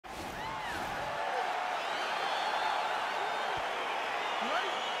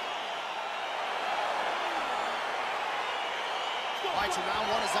minutes of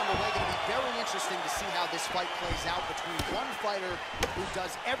round one is underway. Going to be very interesting to see how this fight plays out between one fighter who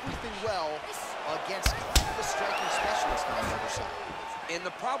does everything well against the striking specialist on the other side. And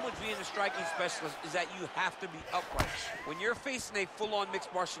the problem with being a striking specialist is that you have to be upright. When you're facing a full-on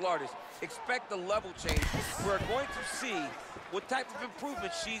mixed martial artist, expect the level change. We're going to see what type of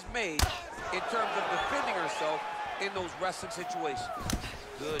improvement she's made in terms of defending herself in those wrestling situations.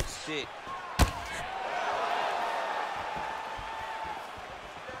 Good stick.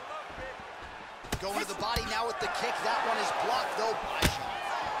 Going to the body now with the kick. That one is blocked, though, by Zhang.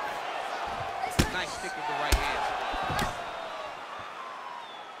 Nice stick with the right hand.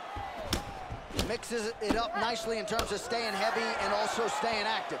 Mixes it up nicely in terms of staying heavy and also staying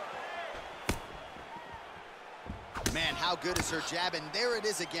active. Man, how good is her jab? And there it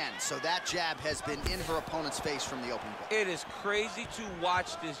is again. So that jab has been in her opponent's face from the opening bell. It is crazy to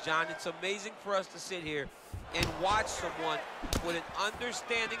watch this, John. It's amazing for us to sit here and watch someone with an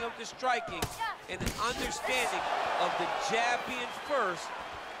understanding of the striking and an understanding of the jab being first,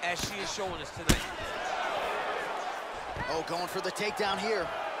 as she is showing us tonight. Oh, going for the takedown here.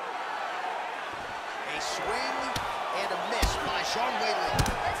 A swing and a miss by Zhang Weili.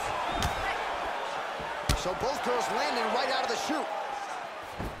 So both girls landing right out of the chute.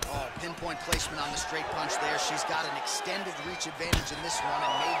 Oh, pinpoint placement on the straight punch there. She's got an extended reach advantage in this one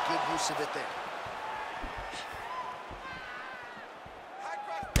and made good use of it there.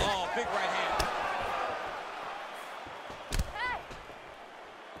 Oh, big right hand.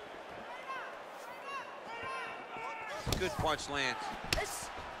 Good punch lands.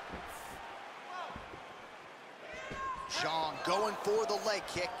 Zhang going for the leg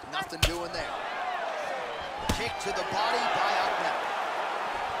kick. Nothing doing there. Kick to the body by Ahmed.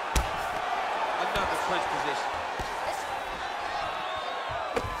 Another clinch position.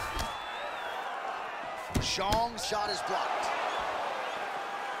 Zhang's shot is blocked.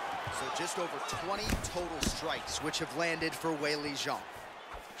 So just over 20 total strikes, which have landed for Weili Zhang.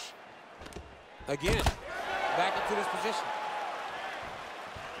 Again, back into this position.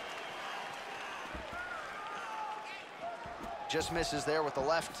 Just misses there with the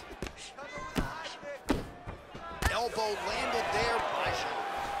left. Elbow landed there by Zhang.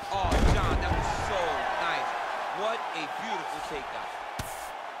 Oh, John, that was so nice. What a beautiful takedown.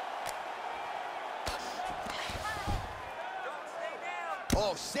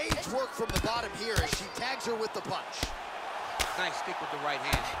 Oh, sage work from the bottom here as she tags her with the punch. Nice stick with the right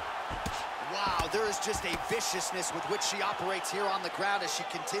hand. Wow, there is just a viciousness with which she operates here on the ground as she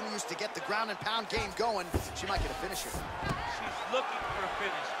continues to get the ground and pound game going. She might get a finish here. She's looking for a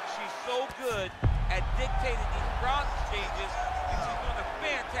finish. She's so good at dictating these ground exchanges, and she's doing a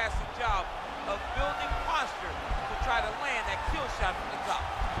fantastic job of building posture to try to land that kill shot from the top.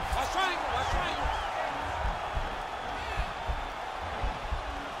 Watch triangle, watch triangle.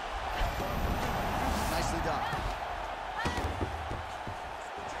 Nicely done.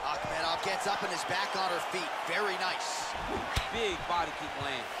 Akhmedov gets up and is back on her feet. Very nice. Big body kick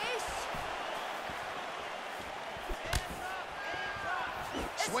land.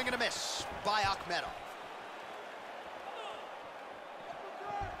 Swing and a miss by Akhmedov.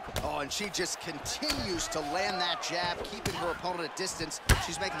 Oh, and she just continues to land that jab, keeping her opponent at distance.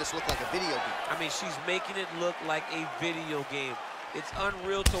 She's making this look like a video game. I mean, she's making it look like a video game. It's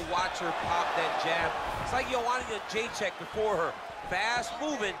unreal to watch her pop that jab. It's like you're wanting a J-check before her. Fast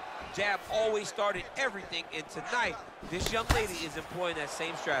moving, jab always started everything. And tonight, this young lady is employing that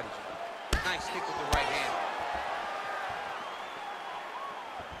same strategy. Nice stick with the right hand.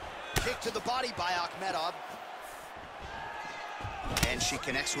 Kick to the body by Akhmedov. And she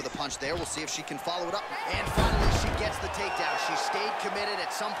connects with a punch there. We'll see if she can follow it up. And finally, she gets the takedown. She stayed committed.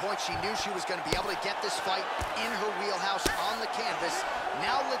 At some point, she knew she was going to be able to get this fight in her wheelhouse on the canvas.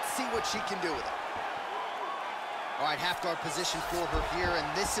 Now let's see what she can do with it. All right, half guard position for her here, and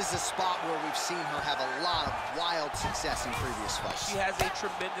this is a spot where we've seen her have a lot of wild success in previous fights. She has a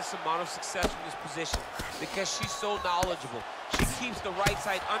tremendous amount of success from this position because she's so knowledgeable. She keeps the right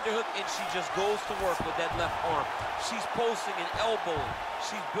side underhook, and she just goes to work with that left arm. She's posting and elbowing.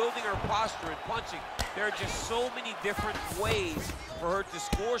 She's building her posture and punching. There are just so many different ways for her to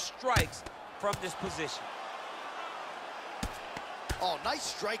score strikes from this position. Oh, nice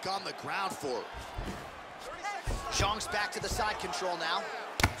strike on the ground for her. Zhang's back to the side control now.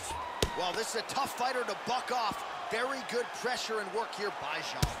 Well, this is a tough fighter to buck off. Very good pressure and work here by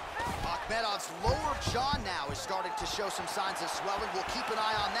Zhang. Akhmedov's lower jaw now is starting to show some signs of swelling. We'll keep an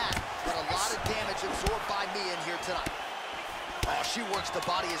eye on that, but a lot of damage absorbed by me in here tonight. Oh, she works the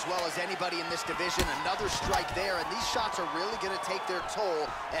body as well as anybody in this division. Another strike there, and these shots are really going to take their toll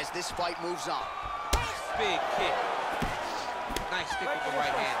as this fight moves on. Big kick. Nice stick with the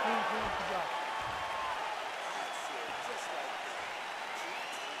right hand.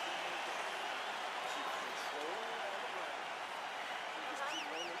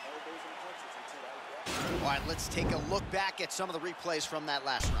 All right, let's take a look back at some of the replays from that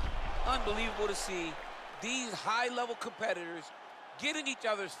last round. Unbelievable to see these high-level competitors get in each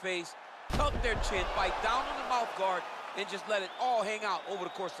other's face, tuck their chin, bite down on the mouth guard, and just let it all hang out over the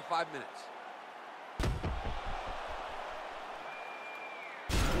course of 5 minutes.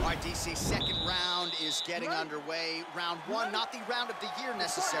 All right, DC, second round is getting underway. Round one, not the round of the year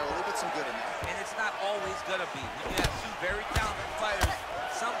necessarily, but some good in there. And it's not always gonna be. When you have two very talented fighters,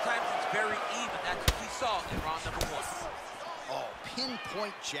 sometimes it's very even. That's what we saw in round number one. Oh,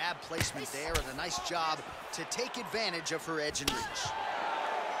 pinpoint jab placement there, and a nice job to take advantage of her edge and reach.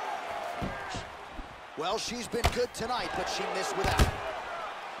 Well, she's been good tonight, but she missed without it.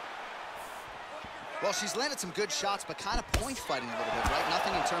 Well, she's landed some good shots, but kind of point fighting a little bit, right?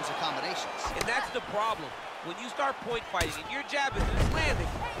 Nothing in terms of combinations. And that's the problem. When you start point fighting and your jab isn't landing,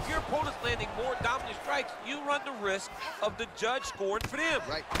 if your opponent's landing more dominant strikes, you run the risk of the judge scoring for them.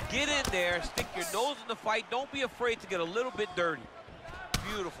 Right. Get in there, stick your nose in the fight. Don't be afraid to get a little bit dirty.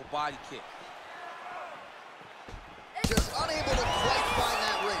 Beautiful body kick. Just unable to quite find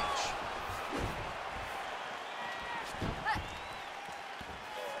that range.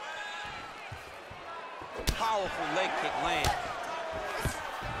 Powerful leg kick lands.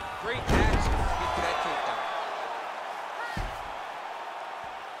 Great action to get to that takedown.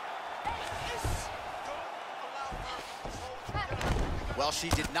 Well, she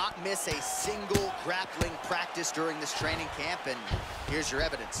did not miss a single grappling practice during this training camp, and here's your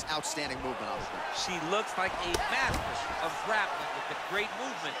evidence. Outstanding movement on the ground. She looks like a master of grappling with the great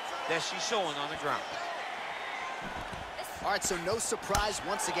movement that she's showing on the ground. All right, so no surprise.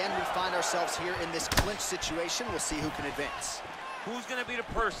 Once again, we find ourselves here in this clinch situation. We'll see who can advance. Who's going to be the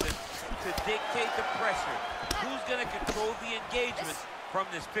person to dictate the pressure? Who's going to control the engagement from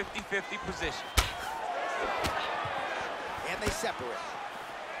this 50-50 position? And they separate.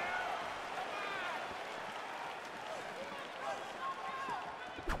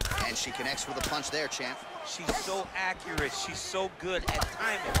 And she connects with a punch there, champ. She's so accurate. She's so good at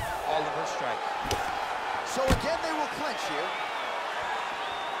timing all of her strikes. So again, they will clinch here.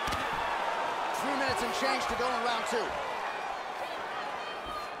 3 minutes and change to go in round two.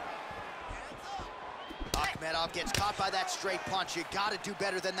 Akhmedov gets caught by that straight punch. You got to do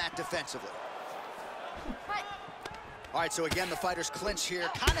better than that defensively. All right, so again, the fighters clinch here.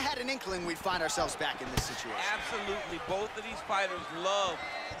 Kind of had an inkling we'd find ourselves back in this situation. Absolutely. Both of these fighters love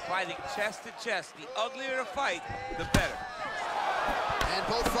fighting chest to chest. The uglier the fight, the better. And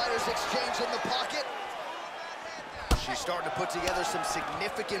both fighters exchange in the pocket. She's starting to put together some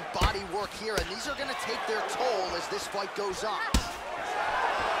significant body work here, and these are going to take their toll as this fight goes on.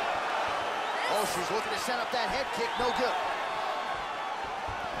 Oh, she's looking to set up that head kick. No good.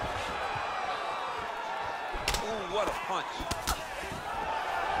 Ooh, what a punch.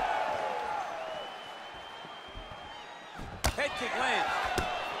 Head kick lands.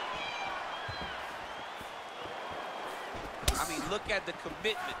 I mean, look at the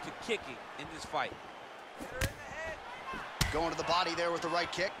commitment to kicking in this fight. Going to the body there with the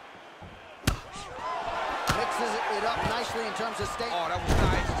right kick. Mixes it up nicely in terms of state. Oh, that was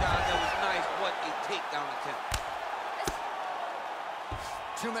nice, John. That was nice. What a takedown attempt.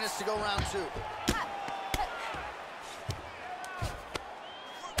 2 minutes to go, round two.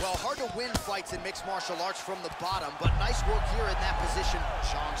 Well, hard to win fights in mixed martial arts from the bottom, but nice work here in that position.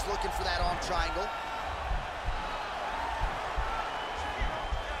 Zhang's looking for that arm triangle.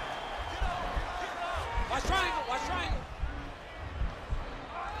 Watch triangle, watch triangle.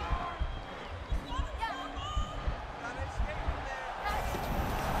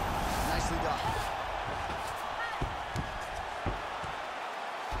 Nicely done.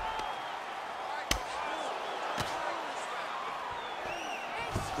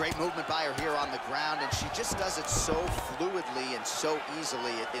 Great movement by her here on the ground, and she just does it so fluidly and so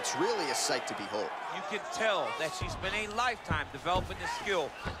easily. It's really a sight to behold. You can tell that she's spent a lifetime developing this skill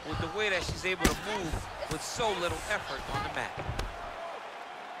with the way that she's able to move with so little effort on the mat.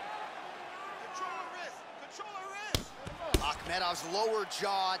 Akhmedov's lower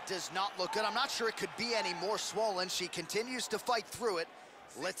jaw does not look good. I'm not sure it could be any more swollen. She continues to fight through it.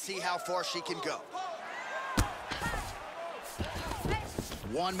 Let's see how far she can go.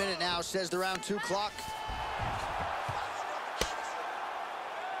 1 minute now, says the round two clock.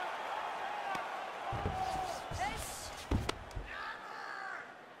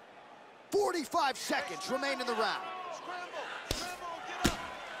 "45 seconds remain in the round."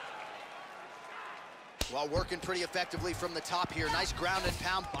 Well, working pretty effectively from the top here. Nice ground and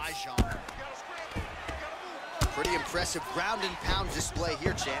pound by Zhang. Pretty impressive ground and pound display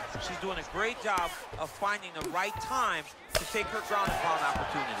here, champ. She's doing a great job of finding the right time to take her ground and pound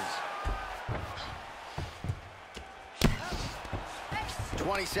opportunities.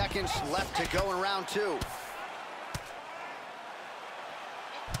 20 seconds left to go in round 2.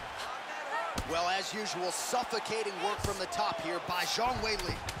 Well, as usual, suffocating work from the top here by Zhang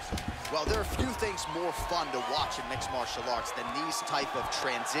Weili. Well, there are few things more fun to watch in mixed martial arts than these type of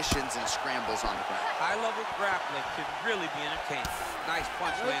transitions and scrambles on the ground. High-level grappling can really be entertaining. Nice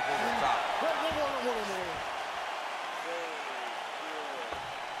punch lands over the top.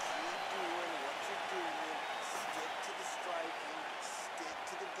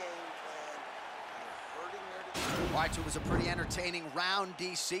 All right, so it was a pretty entertaining round,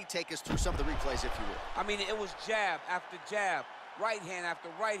 DC. Take us through some of the replays, if you will. I mean, it was jab after jab, right hand after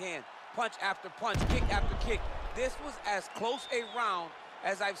right hand, punch after punch, kick after kick. This was as close a round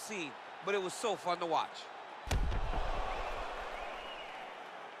as I've seen, but it was so fun to watch.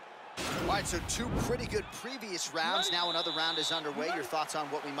 All right, so 2 pretty good previous rounds. Now another round is underway. Your thoughts on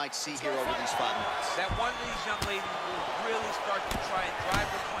what we might see here over these 5 minutes? That one of these young ladies will really start to try and drive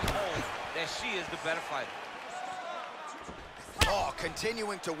the point home that she is the better fighter. Oh,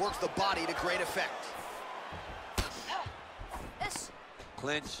 continuing to work the body to great effect.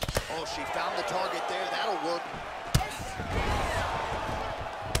 Clinch. Oh, she found the target there. That'll work.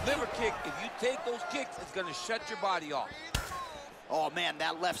 Liver kick. If you take those kicks, it's going to shut your body off. Oh, man,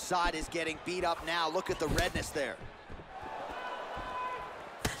 that left side is getting beat up now. Look at the redness there.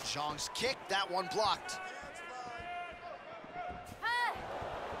 Zhang's kick, that one blocked.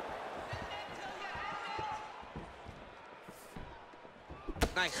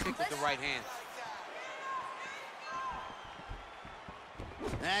 Nice kick with the right hand.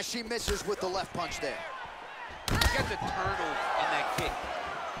 And she misses with the left punch there. Get the turtles in that kick.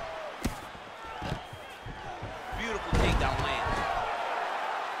 Beautiful takedown land.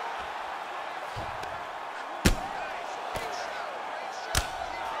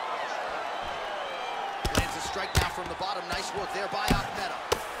 Lands a strike now from the bottom. Nice work there by Ahmeda.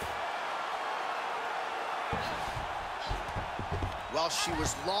 Well, she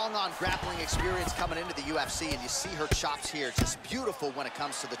was long on grappling experience coming into the UFC, and you see her chops here, just beautiful when it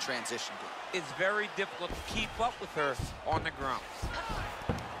comes to the transition game. It's very difficult to keep up with her on the ground.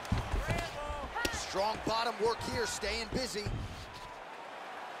 Strong bottom work here, staying busy.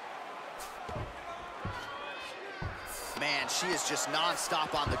 Man, she is just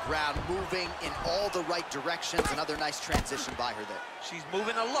non-stop on the ground, moving in all the right directions. Another nice transition by her there. She's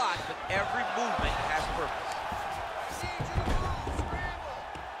moving a lot, but every movement has purpose.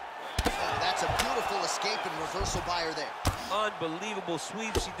 That's a beautiful escape and reversal by her there. Unbelievable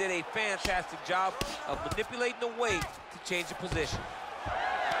sweep. She did a fantastic job of manipulating the weight to change the position.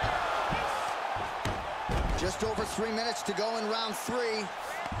 Just over 3 minutes to go in round 3.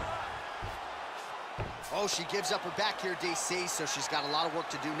 Oh, she gives up her back here, DC, so she's got a lot of work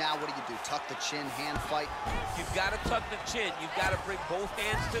to do now. What do? Tuck the chin, hand fight? You've got to tuck the chin. You've got to bring both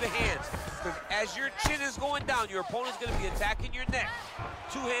hands to the hands. Because as your chin is going down, your opponent's going to be attacking your neck.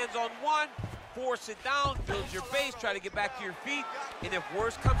 2 hands on one, force it down, build your base, try to get back to your feet. And if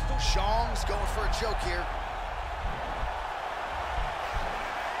worse comes to... Zhang's going for a choke here.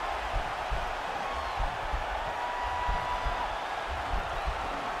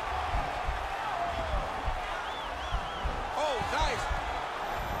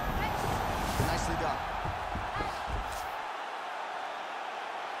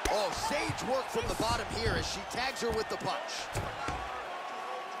 Oh, sage work from the bottom here as she tags her with the punch.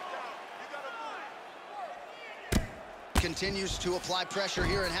 Continues to apply pressure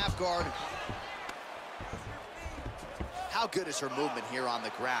here in half guard. How good is her movement here on the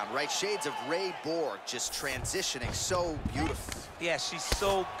ground, right? Shades of Ray Borg, just transitioning so beautiful. Yeah, she's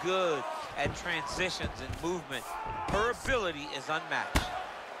so good at transitions and movement. Her ability is unmatched.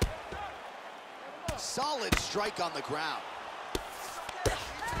 Solid strike on the ground.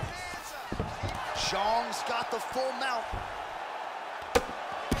 Zhang's got the full mount.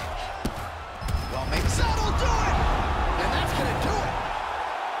 Well, maybe that'll do it! And that's gonna do it!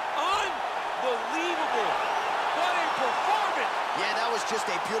 Unbelievable! What a performance! Yeah, that was just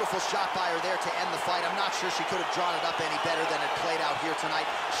a beautiful shot by her there to end the fight. I'm not sure she could have drawn it up any better than it played out here tonight.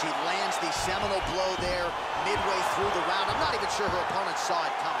 She lands the seminal blow there midway through the round. I'm not even sure her opponent saw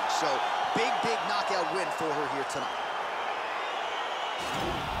it coming. So, big knockout win for her here tonight.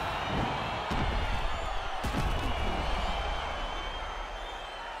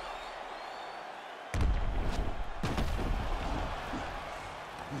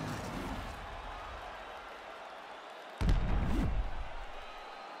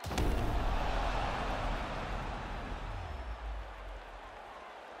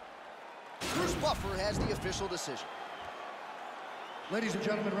 Bruce Buffer has the official decision. Ladies and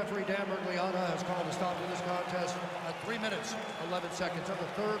gentlemen, referee Dan Bergliana has called a stop to this contest at 3 minutes, 11 seconds of the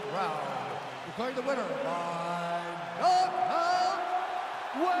third round. Declaring the winner by knockout,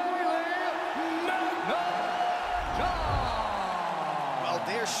 Weili Zhang. Well,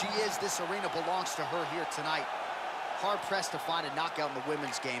 there she is. This arena belongs to her here tonight. Hard-pressed to find a knockout in the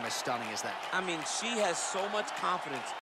women's game as stunning as that. I mean, she has so much confidence.